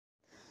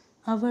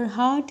Our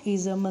heart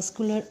is a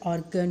muscular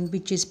organ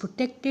which is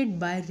protected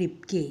by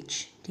rib cage.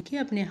 ठीक है,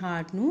 अपने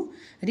heart नू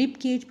rib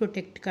cage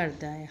protect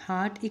करता है.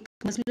 हार्ट एक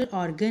मस्कुलर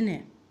ऑर्गन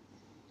है.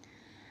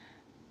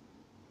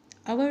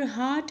 Our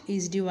heart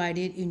is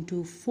divided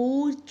into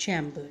 4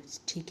 chambers.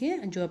 ठीक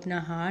है, जो अपना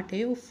हार्ट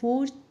है वो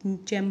 4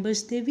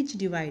 chambers ਦੇ ਵਿੱਚ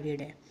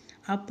divided है.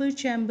 Upper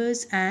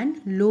chambers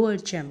and lower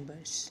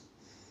chambers.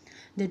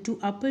 The two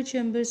upper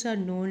chambers are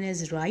known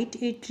as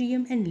right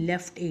atrium and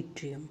left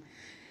atrium.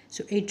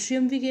 So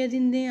atrium भी कह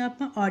दिंदे हैं आप,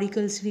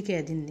 auricles भी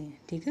कह दिंदे हैं.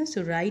 ठीक है,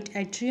 so right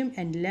atrium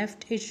and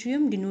left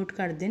atrium denote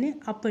करते हैं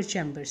upper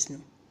chambers ਨੂੰ.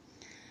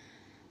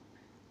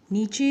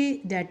 नीचे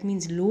that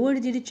means lower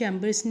ਜਿਹੜੇ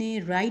chambers ने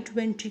right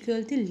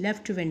ventricle ਤੇ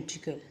left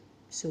ventricle.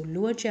 So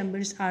lower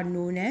chambers are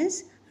known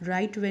as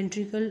right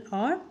ventricle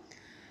or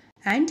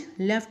and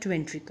left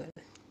ventricle.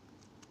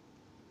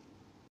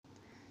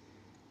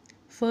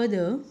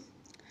 Further,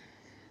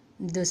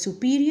 the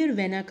superior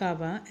vena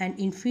cava and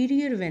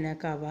inferior vena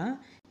cava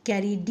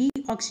carry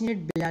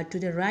deoxygenated blood to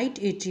the right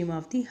atrium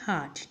of the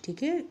heart.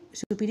 ठीक है,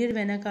 superior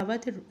vena cava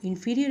ਤੇ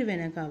inferior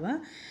vena cava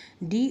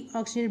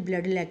deoxygenated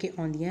blood ਲੈਕੇ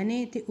ਆਉਂਦੀਆਂ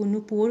ਨੇ ਤੇ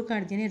ਉਹਨੂੰ ਪੋਰ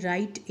ਕਰਦੀਆਂ ਨੇ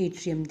right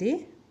atrium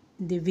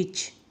ਦੇ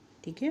ਵਿੱਚ.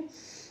 ਠੀਕ ਹੈ,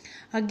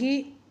 ਅੱਗੇ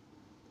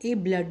ਇਹ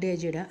blood ਹੈ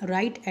ਜਿਹੜਾ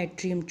right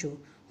atrium ਚੋਂ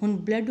ਹੁਣ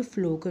blood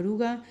flow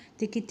ਕਰੂਗਾ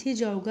ਤੇ ਕਿੱਥੇ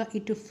ਜਾਊਗਾ?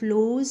 It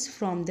flows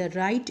from the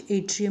right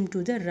atrium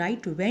to the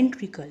right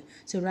ventricle.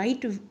 So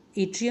right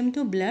atrium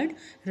ਤੋਂ blood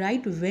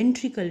right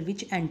ventricle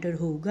ਵਿੱਚ enter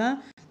ਹੋਊਗਾ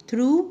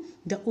through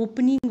the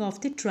opening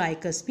of the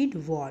tricuspid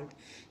valve.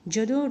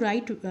 ਜਦੋਂ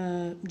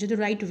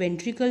right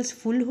ventricles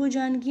full ਹੋ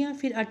ਜਾਣਗੀਆਂ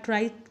ਫਿਰ ਆ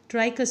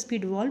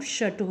tricuspid valve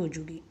shut ਹੋ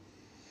ਜੂਗੀ.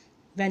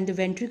 When the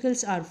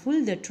ventricles are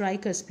full, the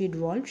tricuspid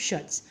valve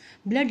shuts.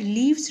 Blood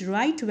leaves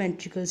right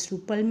ventricles through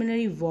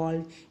pulmonary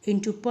valve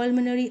into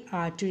pulmonary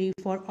artery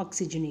for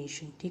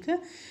oxygenation. ठीक है,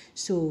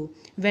 so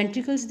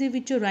ventricles ਦੇ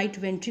ਵਿੱਚੋਂ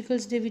right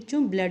ventricles ਦੇ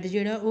ਵਿੱਚੋਂ blood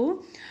ਜਿਹੜਾ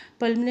ਉਹ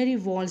pulmonary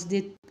valves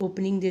ਦੇ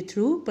opening ਦੇ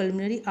through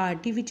pulmonary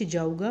artery ਵਿੱਚ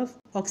ਜਾਊਗਾ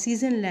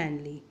oxygen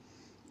ਲੈਣ ਲਈ.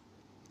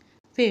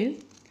 ਫਿਰ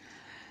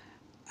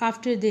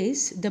after this,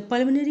 the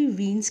pulmonary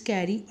veins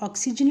carry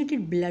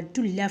oxygenated blood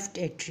to left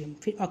atrium.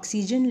 फिर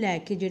oxygen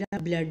लैके जिहड़ा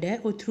blood है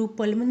वो through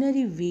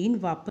pulmonary vein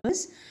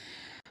वापस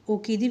वो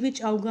किहदे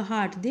विच आऊगा?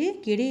 हार्ट दे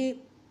किहड़े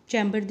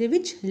चैम्बर दे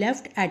विच?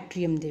 left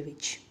atrium दे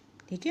विच.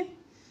 ठीक है,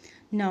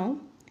 now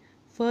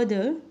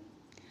further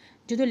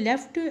ਜਦੋਂ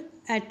left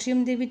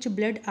atrium ਦੇ ਵਿੱਚ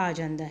blood ਆ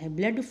ਜਾਂਦਾ ਹੈ,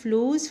 blood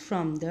flows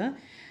from the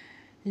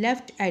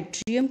left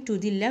atrium to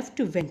the left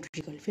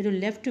ventricle. फिर वो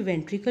left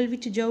ventricle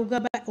ਵਿੱਚ ਜਾਊਗਾ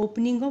by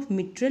opening of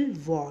mitral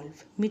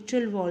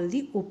valve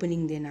the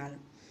opening ਦੇ ਨਾਲ.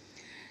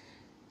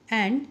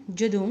 and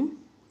ਜਦੋਂ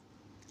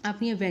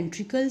ਆਪਣੀਆਂ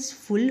ventricles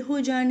full ਹੋ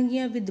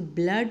ਜਾਣਗੀਆਂ with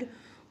blood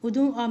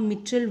ਉਦੋਂ ਆ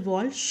mitral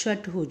valve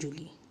shut ਹੋ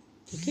ਜੂਗੀ.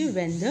 ਠੀਕ ਹੈ,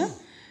 when the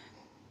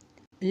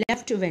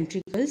left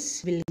ventricles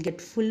will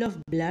get full of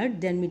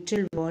blood then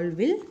mitral valve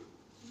will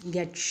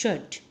get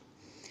shut.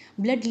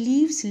 Blood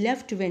leaves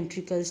left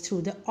ventricles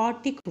through the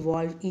aortic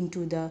valve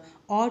into the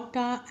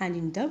aorta and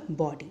in the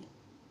body.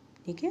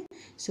 ठीक है,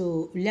 so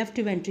left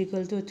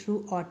ventricle तो through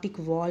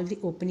aortic valve ਦੀ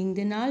opening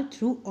ਦੇ ਨਾਲ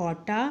through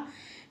aorta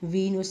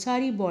vein ਉਹ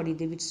ਸਾਰੀ body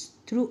ਦੇ ਵਿੱਚ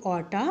through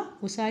aorta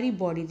ਉਹ ਸਾਰੀ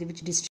body ਦੇ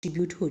ਵਿੱਚ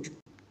distribute ਹੋ ਜੂ.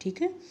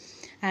 ਠੀਕ ਹੈ,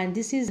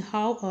 and this is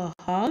how a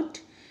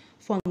heart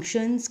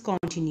functions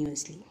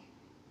continuously.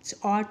 So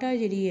aorta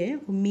ਜਿਹੜੀ ਹੈ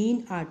ਉਹ main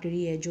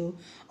artery है जो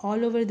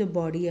all over the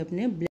body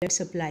अपने blood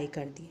supply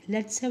करती है.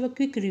 Let's have a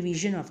quick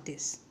revision of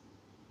this.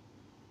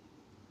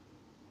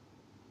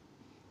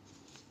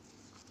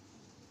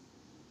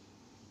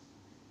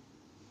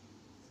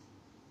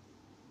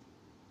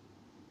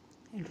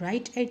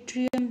 Right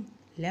atrium,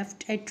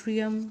 left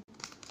atrium,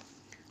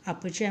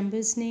 upper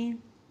chambers ने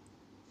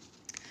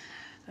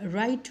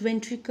right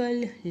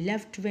ventricle,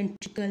 left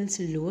ventricles,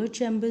 lower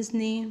chambers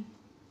ने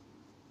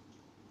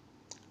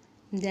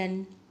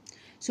then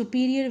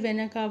superior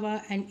vena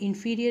cava and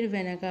inferior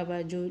vena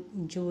cava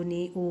जो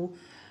ने वो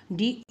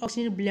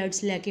deoxygenated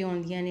bloods लैके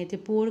आउंदियां ने ते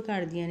pour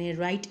करदियां ने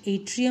right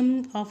atrium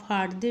of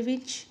heart दे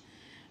विच.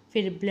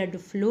 फिर blood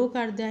flow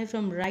करदा है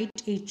from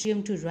right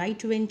atrium to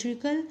right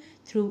ventricle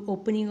through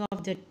opening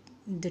of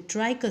the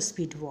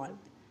tricuspid valve.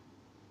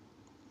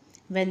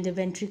 When the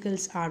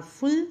ventricles are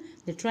full,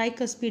 the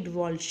tricuspid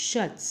valve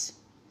shuts.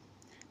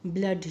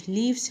 Blood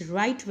leaves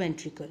right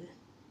ventricle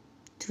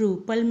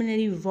through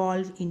pulmonary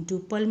valve into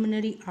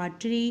pulmonary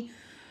artery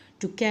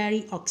to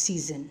carry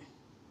oxygen.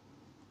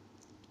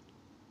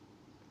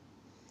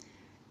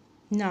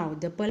 Now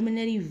the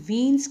pulmonary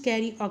veins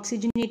carry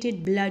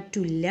oxygenated blood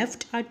to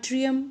left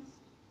atrium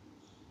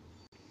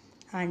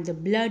and the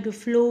blood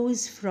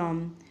flows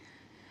from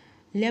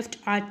left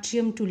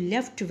atrium to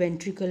left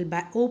ventricle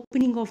by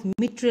opening of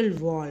mitral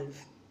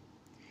valve.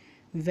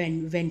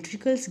 When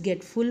ventricles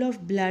get full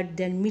of blood,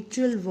 then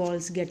mitral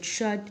valves get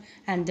shut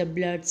and the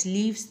blood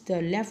leaves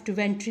the left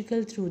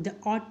ventricle through the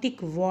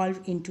aortic valve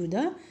into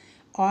the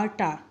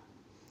aorta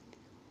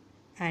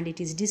and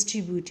it is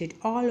distributed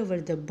all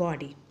over the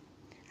body.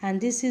 And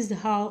this is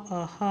how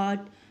a heart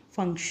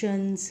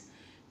functions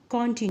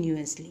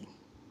continuously.